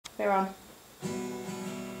They're on.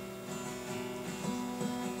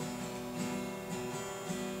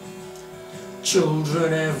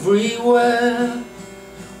 Children everywhere,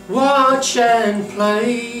 watch and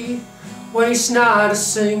play, waste not a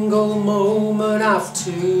single moment of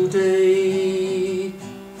today.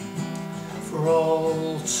 For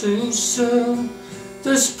all too soon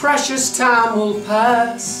this precious time will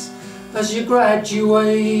pass, as you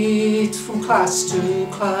graduate from class to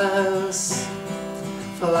class.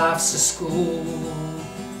 For life's a school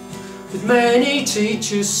with many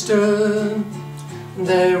teachers stern, and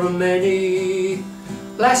there are many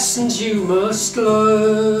lessons you must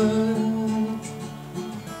learn.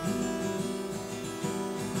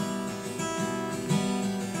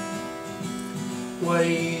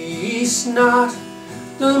 Waste not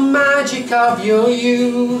the magic of your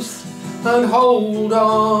youth, and hold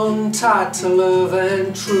on tight to love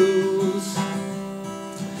and truth.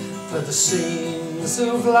 For the scenes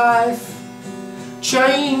of life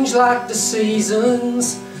change like the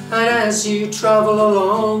seasons, and as you travel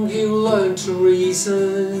along you learn to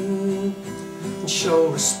reason and show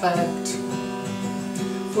respect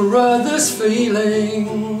for others'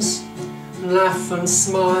 feelings, and laugh and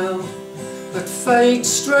smile at fate's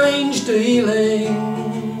strange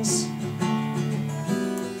dealings.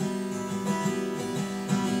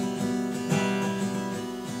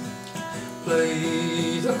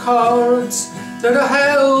 Play the cards that are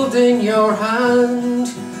held in your hand.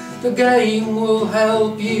 The game will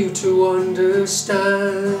help you to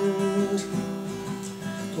understand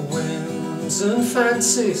the whims and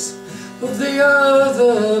fancies of the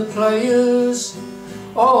other players,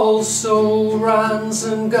 also runs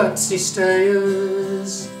and gutsy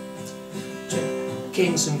stayers.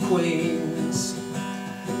 Kings and queens,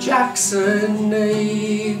 jacks and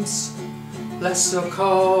knaves, lesser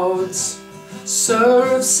cards,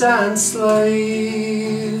 serfs and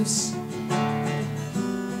slaves.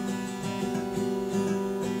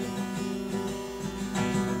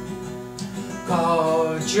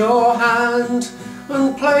 Guard your hand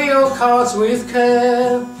and play your cards with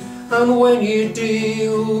care, and when you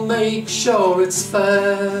deal, make sure it's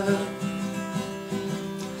fair.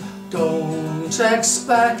 Don't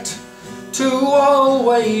expect to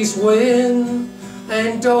always win,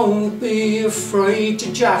 and don't be afraid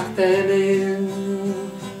to jack them in,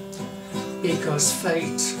 because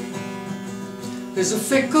fate is a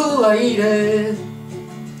fickle lady.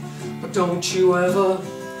 But don't you ever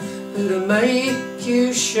let her make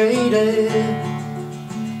you shady.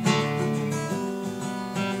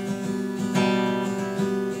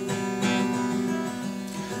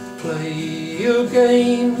 Play your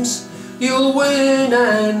games, you'll win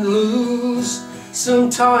and lose.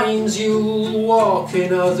 Sometimes you'll walk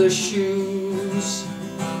in other shoes.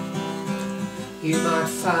 You might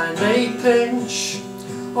find a pinch,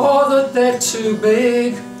 or that they're too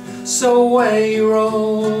big, so weigh your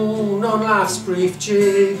own on life's brief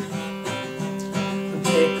jig, and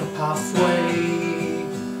pick a pathway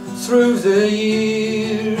through the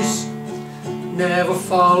years. Never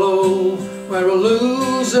follow where a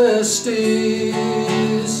loser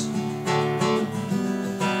steers.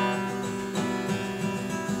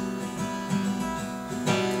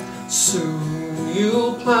 Soon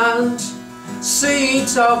you'll plant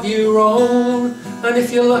seeds of your own, and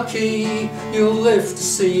if you're lucky you'll live to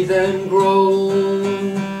see them grow.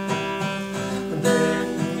 And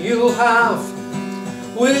then you'll have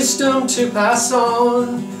wisdom to pass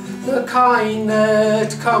on, the kind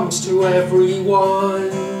that comes to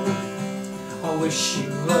everyone. I wish you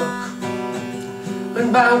luck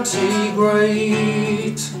and bounty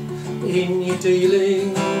great in your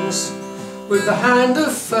dealings with the hand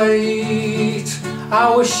of fate.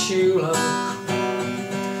 I wish you luck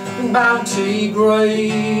and bounty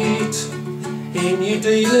great in your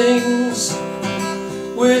dealings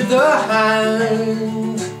with the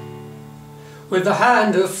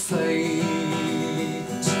hand of fate.